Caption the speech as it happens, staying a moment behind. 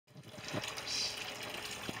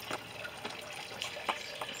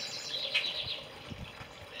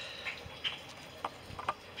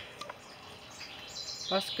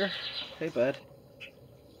Oscar. Hey, bud.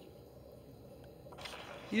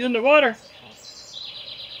 He's in the water.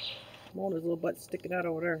 Come on, his little butt's sticking out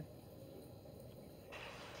over there.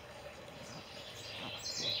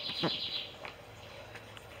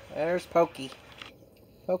 There's Pokey.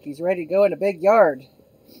 Pokey's ready to go in the big yard.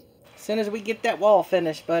 As soon as we get that wall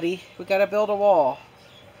finished, buddy, we gotta build a wall.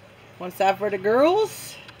 One side for the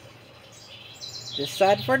girls, this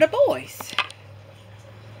side for the boys.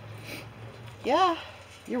 Yeah,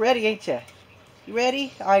 you're ready, ain't you? You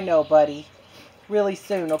ready? I know, buddy. Really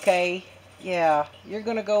soon, okay? Yeah, you're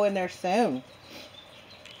gonna go in there soon.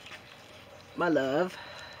 My love.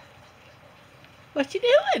 What you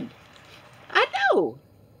doing? I know.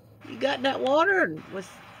 You got in that water and was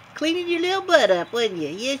cleaning your little butt up, wasn't you?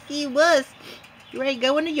 Yes, you was. You ready to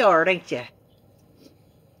go in the yard, ain't you?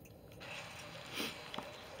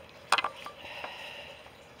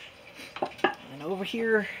 And over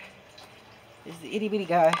here is the itty bitty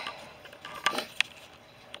guy.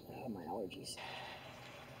 Oh, my allergies.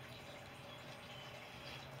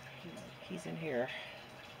 He's in here.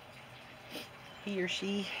 He or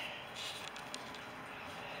she.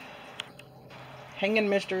 Hanging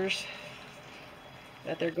misters.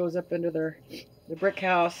 That there goes up into the brick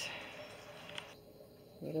house.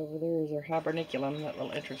 Right over there is our hibernaculum, that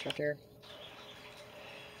little entrance right there.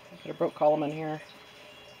 I put a broke column in here.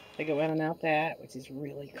 They go in and out that, which is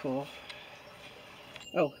really cool.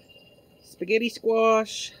 Oh, spaghetti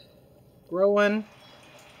squash. Growing.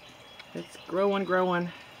 It's growing.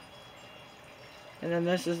 And then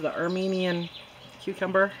this is the Armenian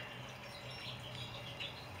cucumber.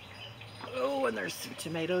 Oh, and there's some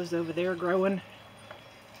tomatoes over there growing.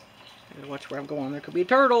 I gotta watch where I'm going. There could be a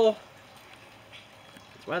turtle.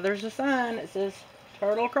 That's why there's a sign that says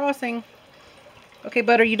turtle crossing. Okay,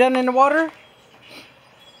 bud, are you done in the water?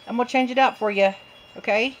 I'm gonna change it out for you.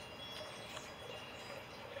 Okay?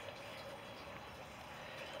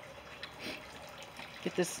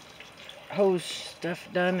 Get this hose stuff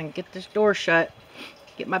done and get this door shut.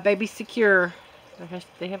 Get my baby secure.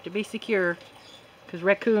 They have to be secure. Because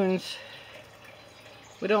raccoons.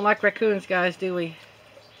 We don't like raccoons, guys, do we?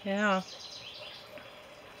 Yeah.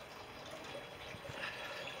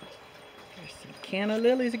 There's some canna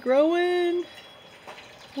lilies growing.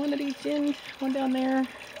 One at each end. One down there.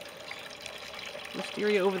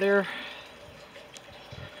 Wisteria over there.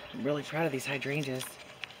 I'm really proud of these hydrangeas.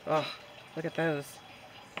 Oh, look at those.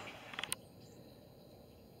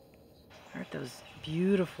 Aren't those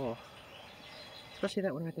beautiful? Especially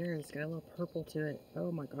that one right there. It's got a little purple to it.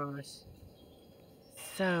 Oh my gosh.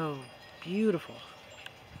 So beautiful.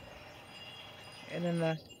 And then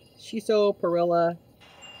the Shiso Perilla,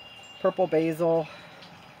 purple basil.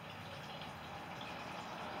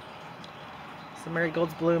 Some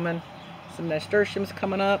marigolds blooming. Some nasturtiums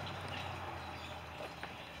coming up.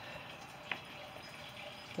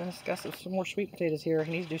 Then it's got some more sweet potatoes here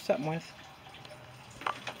he needs to do something with.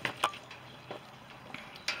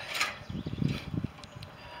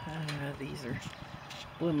 These are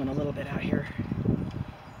blooming a little bit out here.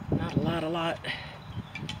 Not a lot.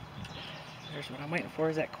 There's what I'm waiting for,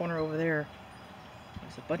 is that corner over there.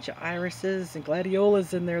 There's a bunch of irises and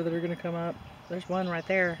gladiolas in there that are going to come up. There's one right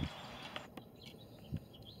there.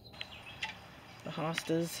 The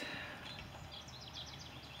hostas.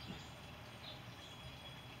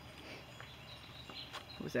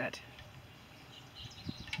 What was that?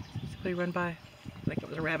 Somebody run by. I think it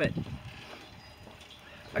was a rabbit.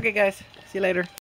 Okay guys, see you later.